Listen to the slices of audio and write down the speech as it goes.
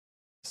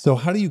So,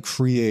 how do you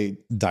create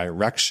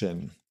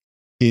direction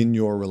in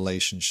your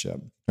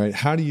relationship, right?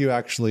 How do you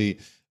actually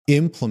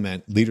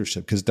implement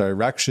leadership? Because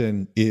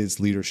direction is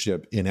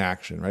leadership in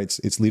action, right?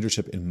 It's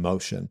leadership in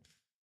motion.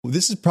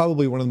 This is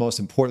probably one of the most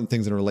important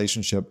things in a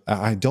relationship.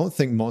 I don't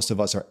think most of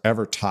us are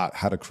ever taught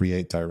how to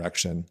create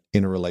direction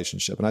in a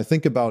relationship. And I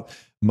think about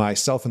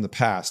myself in the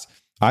past.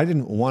 I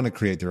didn't want to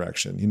create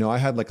direction. I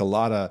had like a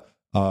lot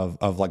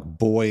of like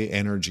boy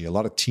energy, a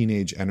lot of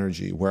teenage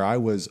energy where I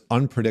was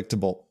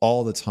unpredictable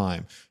all the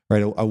time,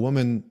 right? A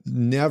woman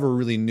never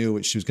really knew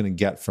what she was going to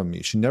get from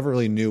me. She never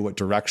really knew what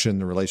direction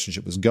the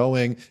relationship was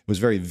going. It was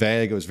very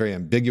vague. It was very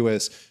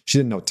ambiguous. She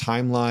didn't know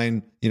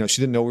timeline.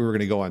 She didn't know we were going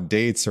to go on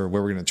dates or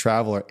where we were going to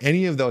travel or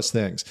any of those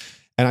things.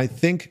 And I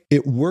think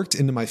it worked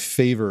into my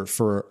favor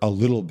for a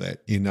little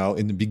bit. In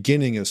the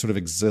beginning, it was sort of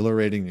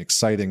exhilarating,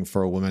 exciting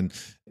for a woman.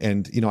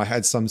 And, I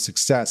had some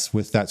success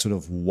with that sort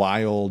of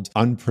wild,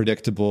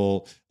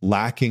 unpredictable,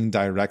 lacking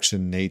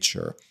direction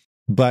nature.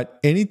 But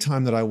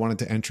anytime that I wanted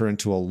to enter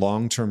into a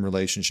long-term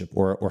relationship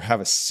or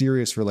have a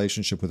serious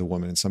relationship with a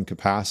woman in some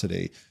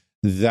capacity,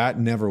 that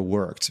never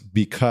worked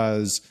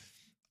because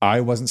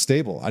I wasn't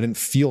stable. I didn't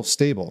feel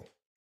stable.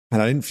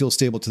 And I didn't feel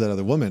stable to that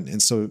other woman.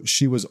 And so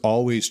she was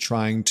always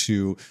trying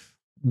to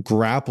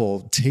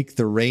take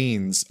the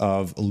reins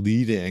of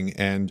leading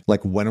and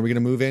like, when are we going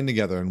to move in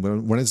together? And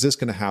when is this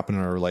going to happen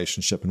in our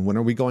relationship? And when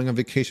are we going on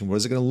vacation? What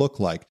is it going to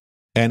look like?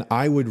 And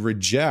I would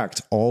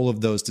reject all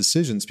of those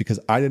decisions because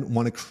I didn't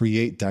want to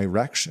create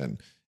direction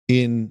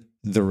in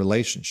the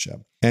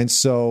relationship. And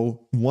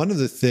so one of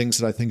the things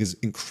that I think is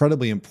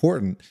incredibly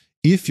important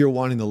if you're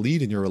wanting to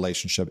lead in your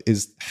relationship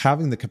is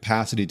having the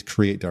capacity to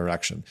create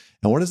direction.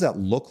 And what does that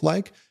look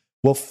like?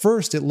 Well,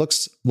 first, it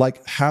looks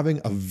like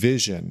having a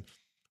vision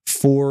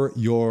for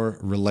your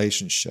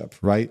relationship,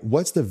 right?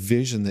 What's the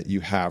vision that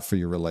you have for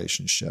your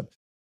relationship?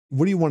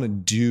 What do you want to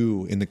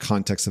do in the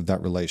context of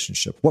that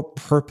relationship? What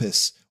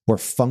purpose or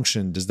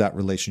function does that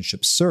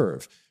relationship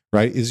serve,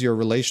 right? Is your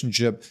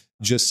relationship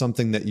just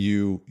something that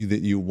you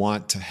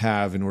want to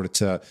have in order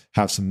to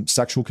have some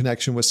sexual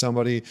connection with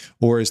somebody?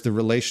 Or is the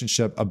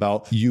relationship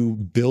about you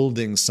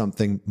building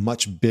something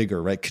much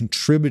bigger, right?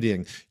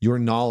 Contributing your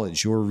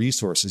knowledge, your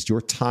resources, your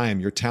time,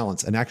 your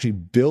talents, and actually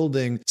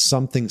building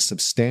something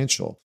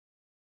substantial.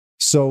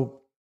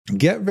 So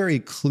get very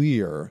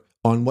clear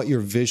on what your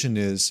vision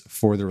is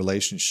for the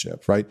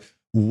relationship, right?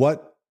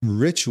 What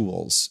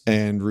rituals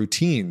and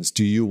routines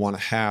do you want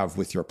to have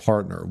with your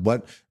partner?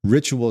 What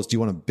rituals do you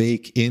want to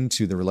bake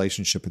into the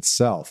relationship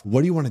itself? What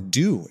do you want to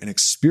do and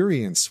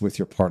experience with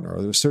your partner?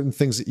 Are there certain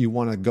things that you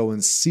want to go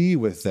and see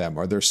with them?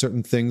 Are there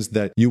certain things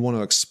that you want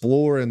to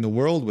explore in the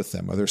world with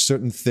them? Are there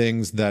certain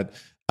things that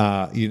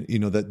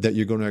that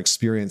you're going to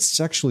experience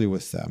sexually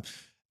with them?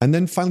 And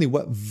then finally,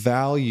 what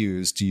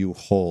values do you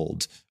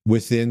hold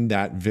within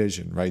that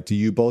vision, right? Do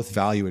you both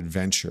value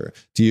adventure?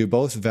 Do you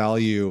both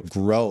value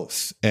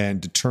growth and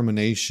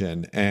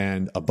determination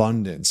and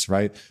abundance,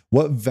 right?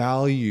 What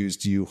values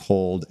do you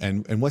hold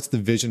and what's the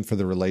vision for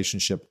the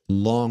relationship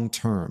long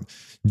term?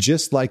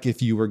 Just like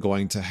if you were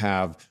going to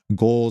have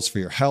goals for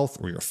your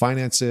health or your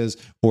finances,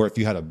 or if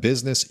you had a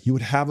business, you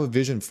would have a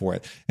vision for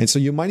it. And so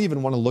you might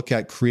even want to look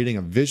at creating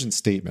a vision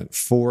statement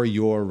for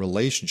your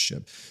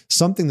relationship,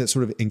 something that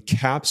sort of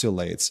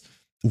encapsulates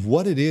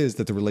what it is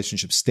that the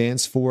relationship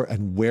stands for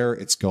and where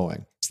it's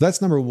going. So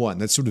that's number one.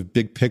 That's sort of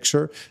big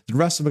picture. The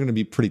rest of them are going to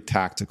be pretty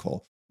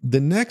tactical. The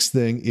next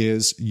thing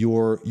is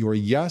your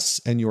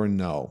yes and your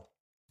no.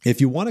 If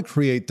you want to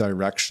create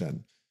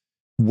direction,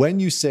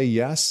 when you say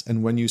yes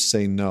and when you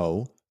say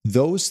no,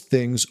 those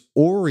things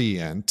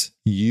orient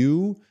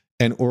you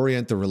and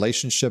orient the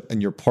relationship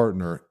and your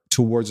partner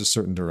towards a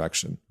certain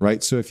direction,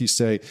 right? So if you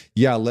say,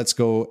 yeah, let's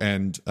go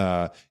and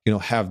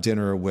have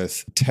dinner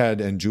with Ted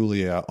and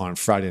Julia on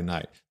Friday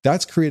night,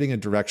 that's creating a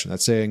direction.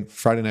 That's saying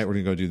Friday night we're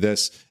going to go do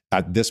this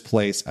at this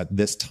place at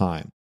this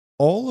time.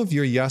 All of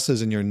your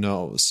yeses and your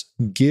nos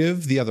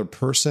give the other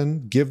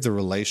person, give the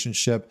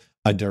relationship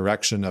a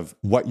direction of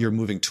what you're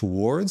moving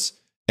towards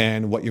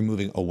and what you're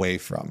moving away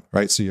from,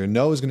 right? So your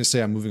no is going to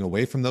say, I'm moving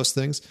away from those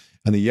things.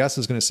 And the yes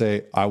is going to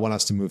say, I want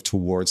us to move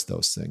towards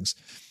those things.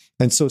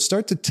 And so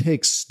start to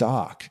take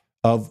stock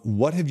of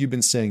what have you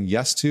been saying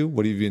yes to,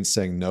 what have you been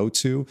saying no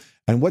to,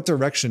 and what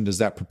direction does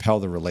that propel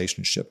the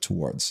relationship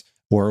towards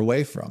or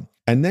away from?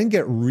 And then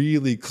get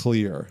really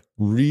clear,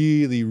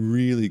 really,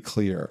 really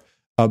clear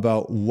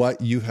about what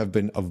you have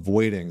been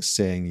avoiding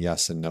saying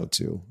yes and no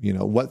to.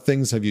 What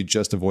things have you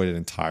just avoided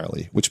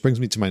entirely? Which brings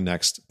me to my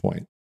next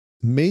point.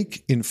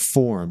 Make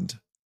informed,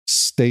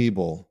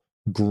 stable,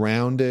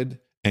 grounded,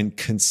 and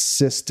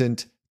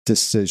consistent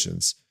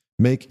decisions.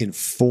 Make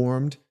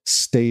informed,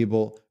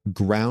 stable,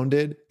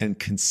 grounded, and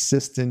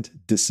consistent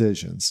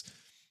decisions.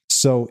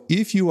 So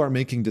if you are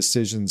making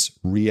decisions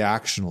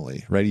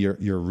reactionally, right?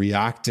 You're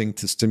reacting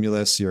to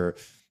stimulus, you're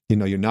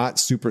not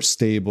super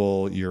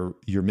stable,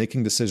 you're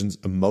making decisions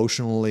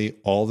emotionally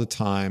all the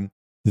time,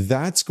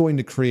 that's going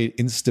to create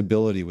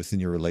instability within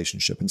your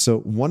relationship. And so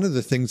one of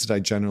the things that I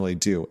generally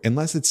do,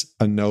 unless it's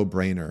a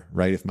no-brainer,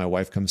 right? If my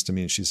wife comes to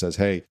me and she says,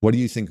 hey, what do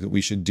you think that we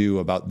should do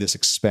about this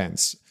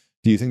expense?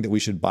 Do you think that we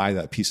should buy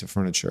that piece of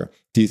furniture?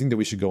 Do you think that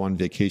we should go on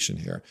vacation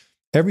here?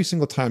 Every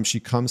single time she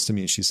comes to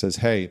me and she says,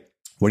 hey,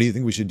 what do you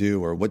think we should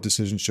do? Or what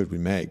decisions should we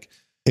make?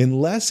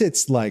 Unless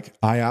it's like,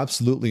 I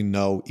absolutely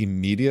know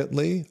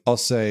immediately, I'll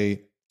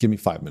say, give me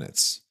 5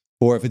 minutes.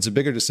 Or if it's a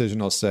bigger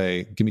decision, I'll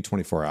say, give me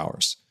 24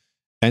 hours.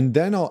 And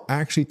then I'll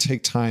actually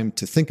take time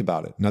to think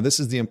about it. Now, this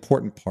is the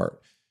important part.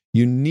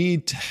 You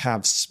need to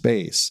have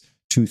space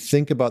to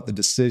think about the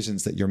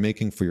decisions that you're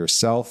making for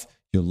yourself,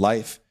 your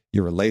life,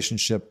 your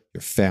relationship,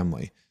 your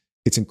family.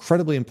 It's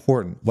incredibly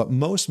important. What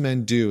most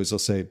men do is they'll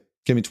say,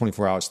 give me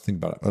 24 hours to think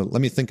about it, or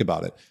let me think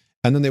about it.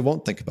 And then they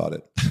won't think about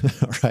it,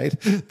 right?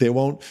 They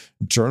won't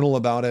journal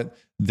about it.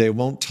 They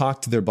won't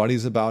talk to their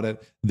buddies about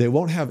it. They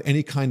won't have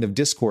any kind of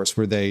discourse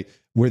where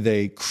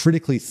they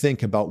critically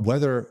think about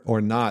whether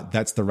or not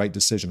that's the right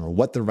decision or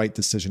what the right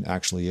decision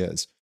actually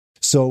is.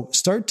 So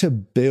start to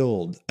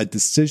build a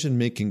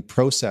decision-making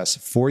process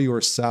for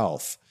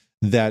yourself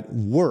that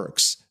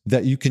works,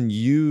 that you can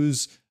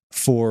use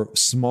for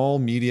small,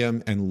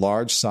 medium, and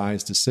large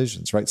size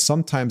decisions, right?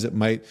 Sometimes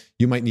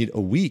you might need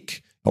a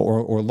week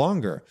or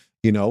longer.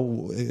 You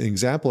know, an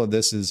example of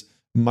this is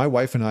my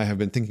wife and I have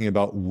been thinking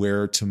about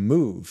where to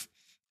move.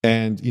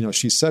 And, you know,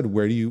 she said,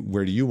 where do you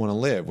want to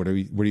live? Where do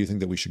you think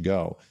that we should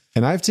go?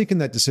 And I've taken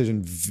that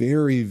decision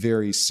very,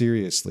 very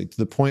seriously, to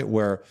the point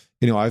where,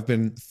 you know, I've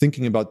been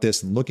thinking about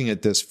this and looking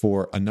at this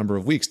for a number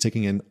of weeks,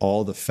 taking in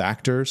all the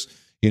factors,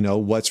 you know,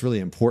 what's really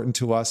important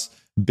to us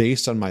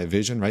based on my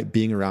vision, right?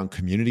 Being around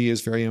community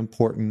is very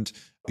important.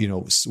 You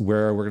know,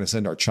 where we're going to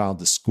send our child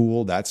to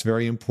school, that's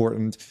very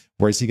important.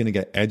 Where is he going to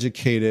get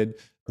educated?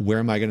 Where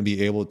am I going to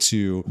be able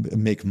to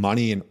make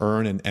money and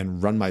earn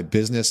and run my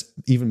business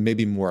even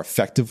maybe more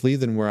effectively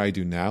than where I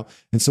do now?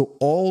 And so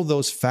all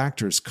those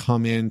factors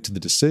come into the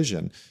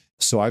decision.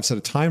 So I've set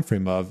a time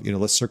frame of, you know,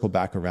 let's circle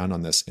back around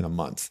on this in a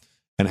month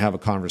and have a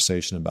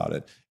conversation about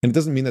it. And it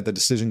doesn't mean that the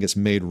decision gets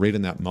made right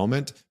in that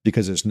moment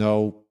because there's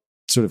no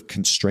sort of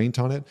constraint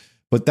on it,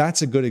 but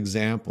that's a good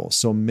example.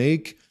 So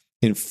make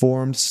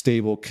informed,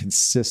 stable,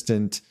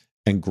 consistent,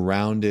 and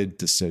grounded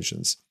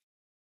decisions.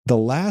 The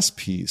last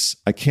piece,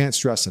 I can't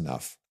stress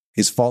enough,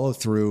 is follow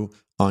through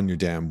on your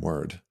damn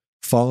word.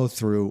 Follow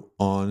through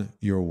on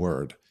your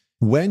word.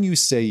 When you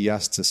say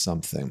yes to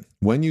something,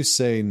 when you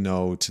say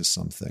no to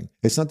something,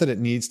 it's not that it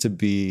needs to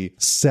be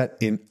set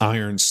in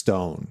iron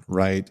stone,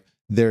 right?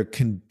 There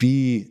can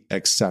be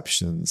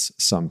exceptions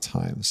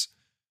sometimes.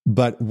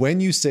 But when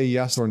you say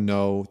yes or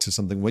no to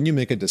something, when you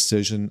make a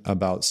decision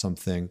about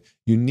something,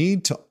 you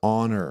need to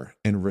honor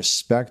and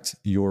respect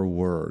your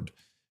word,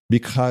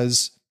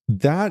 because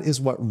that is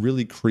what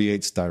really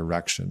creates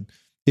direction.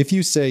 If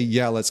you say,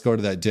 yeah, let's go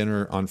to that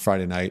dinner on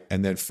Friday night,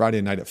 and then Friday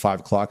night at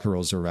 5 o'clock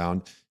rolls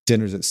around,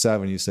 dinner's at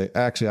 7, you say,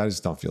 actually, I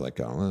just don't feel like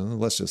going.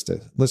 Let's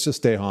just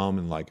stay home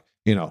and, like,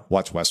 you know,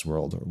 watch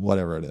Westworld or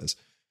whatever it is.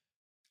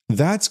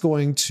 That's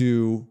going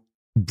to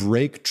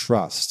break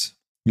trust.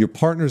 Your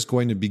partner's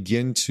going to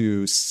begin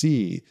to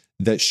see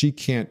that she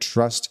can't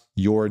trust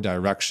your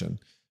direction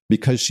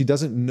because she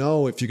doesn't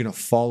know if you're going to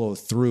follow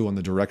through on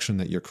the direction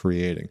that you're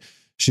creating.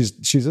 She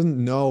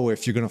doesn't know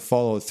if you're going to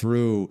follow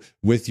through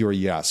with your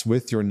yes,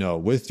 with your no,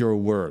 with your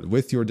word,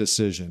 with your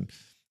decision.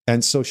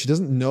 And so she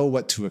doesn't know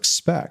what to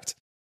expect.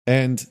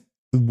 And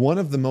one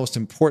of the most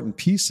important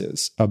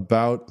pieces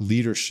about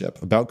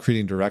leadership, about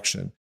creating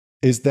direction,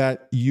 is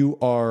that you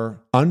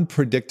are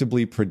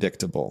unpredictably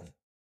predictable.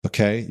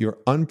 Okay? You're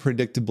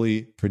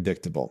unpredictably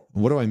predictable.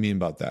 What do I mean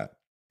about that?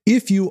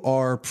 If you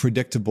are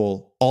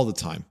predictable all the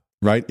time,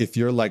 right? If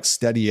you're like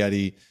Steady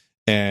Eddie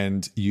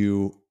and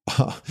you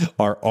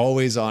are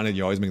always on it,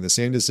 you always make the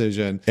same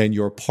decision, and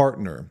your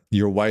partner,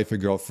 your wife or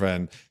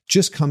girlfriend,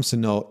 just comes to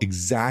know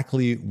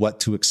exactly what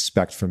to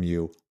expect from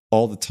you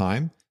all the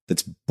time,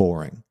 that's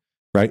boring,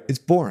 right? It's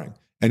boring.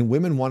 And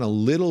women want a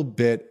little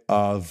bit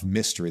of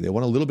mystery. They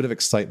want a little bit of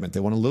excitement. They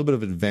want a little bit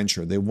of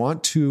adventure.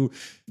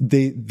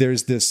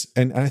 There's this,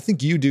 and I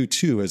think you do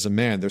too as a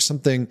man, there's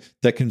something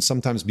that can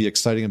sometimes be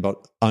exciting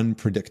about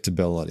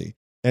unpredictability.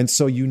 And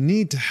so you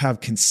need to have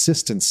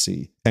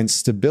consistency and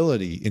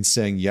stability in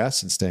saying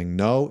yes and saying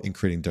no, in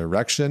creating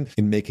direction,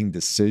 in making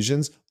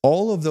decisions.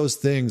 All of those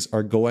things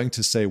are going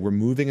to say, we're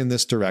moving in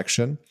this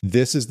direction.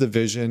 This is the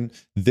vision.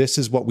 This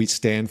is what we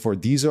stand for.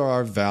 These are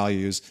our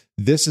values.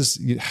 This is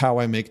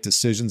how I make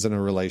decisions in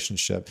a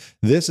relationship.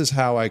 This is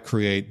how I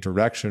create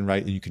direction,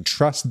 right? And you can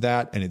trust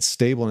that, and it's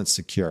stable and it's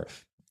secure.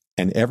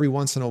 And every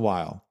once in a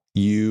while,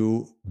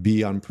 you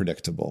be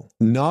unpredictable,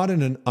 not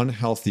in an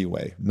unhealthy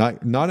way,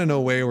 not in a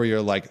way where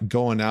you're like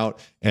going out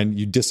and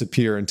you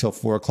disappear until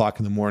 4 o'clock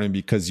in the morning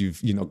because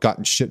you've,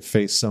 gotten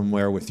shit-faced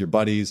somewhere with your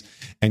buddies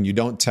and you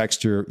don't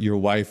text your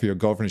wife or your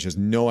girlfriend. She has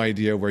no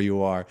idea where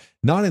you are.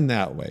 Not in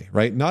that way,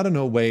 right? Not in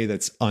a way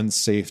that's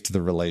unsafe to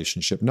the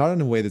relationship, not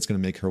in a way that's going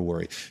to make her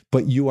worry,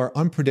 but you are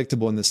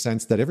unpredictable in the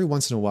sense that every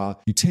once in a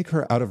while you take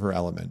her out of her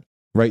element.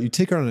 right? You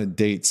take her on a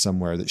date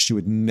somewhere that she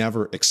would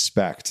never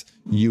expect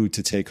you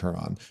to take her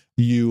on.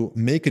 You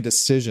make a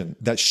decision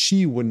that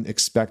she wouldn't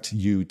expect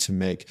you to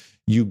make.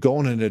 You go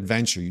on an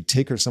adventure. You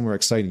take her somewhere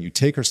exciting. You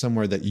take her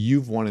somewhere that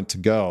you've wanted to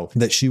go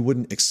that she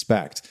wouldn't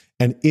expect.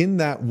 And in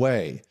that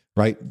way,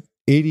 right,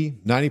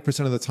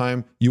 80-90% of the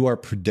time, you are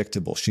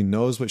predictable. She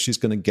knows what she's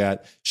going to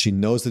get. She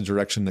knows the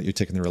direction that you're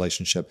taking the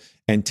relationship.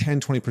 And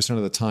 10-20%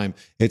 of the time,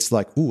 it's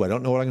like, ooh, I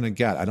don't know what I'm going to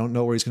get. I don't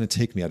know where he's going to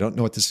take me. I don't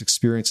know what this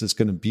experience is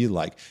going to be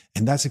like.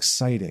 And that's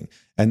exciting.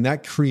 And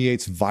that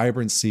creates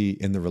vibrancy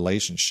in the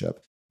relationship.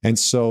 And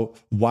so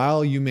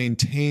while you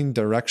maintain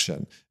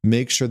direction,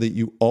 make sure that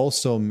you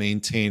also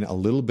maintain a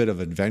little bit of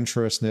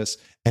adventurousness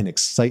and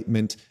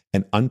excitement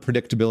and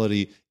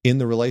unpredictability in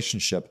the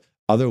relationship.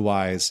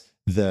 Otherwise,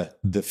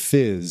 the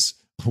fizz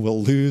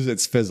will lose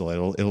its fizzle.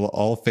 It'll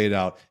all fade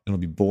out and it'll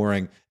be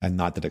boring and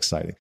not that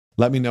exciting.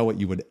 Let me know what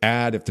you would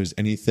add if there's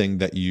anything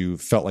that you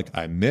felt like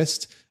I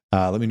missed.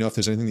 Let me know if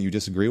there's anything that you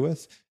disagree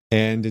with.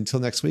 And until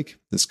next week,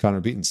 this is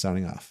Connor Beaton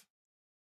signing off.